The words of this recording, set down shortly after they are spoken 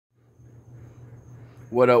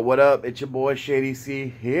What up, what up? It's your boy Shady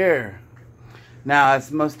C here. Now,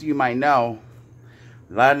 as most of you might know,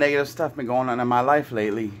 a lot of negative stuff been going on in my life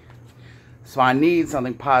lately. So I need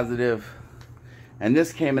something positive. And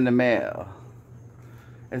this came in the mail.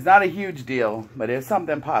 It's not a huge deal, but it's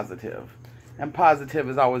something positive. And positive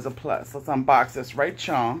is always a plus. Let's unbox this right,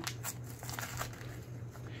 Sean.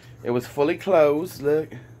 It was fully closed. Look.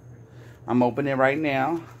 I'm opening it right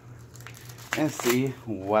now. And see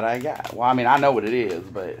what I got. Well, I mean, I know what it is,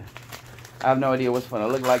 but I have no idea what's going to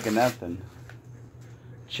look like or nothing.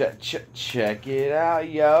 Check it out,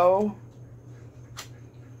 yo.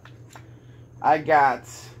 I got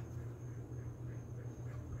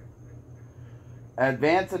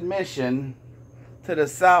advance admission to the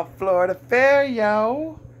South Florida Fair,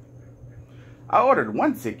 yo. I ordered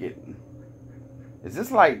one ticket. Is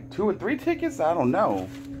this like 2 or 3 tickets? I don't know.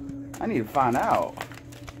 I need to find out.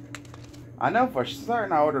 I know for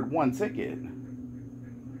certain I ordered one ticket.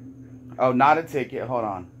 Oh, not a ticket. Hold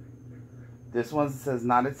on. This one says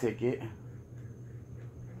not a ticket.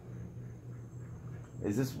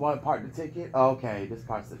 Is this one part the ticket? Oh, okay, this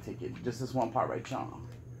part's the ticket. Just this one part right, Sean.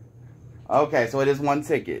 Okay, so it is one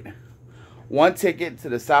ticket. One ticket to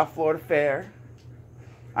the South Florida Fair.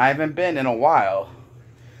 I haven't been in a while.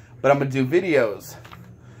 But I'm going to do videos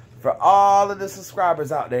for all of the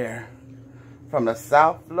subscribers out there. From the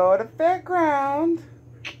South Florida Fairground.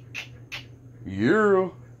 Yeah.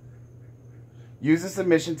 Use this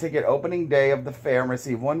admission ticket opening day of the fair and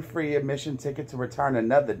receive 1 free admission ticket to return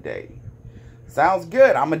another day. Sounds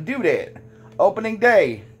good. I'm going to do that. Opening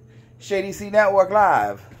day. Shady C Network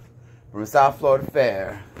Live. From the South Florida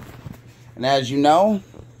Fair. And as you know,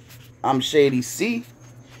 I'm Shady C.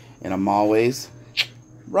 And I'm always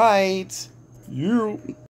right. You.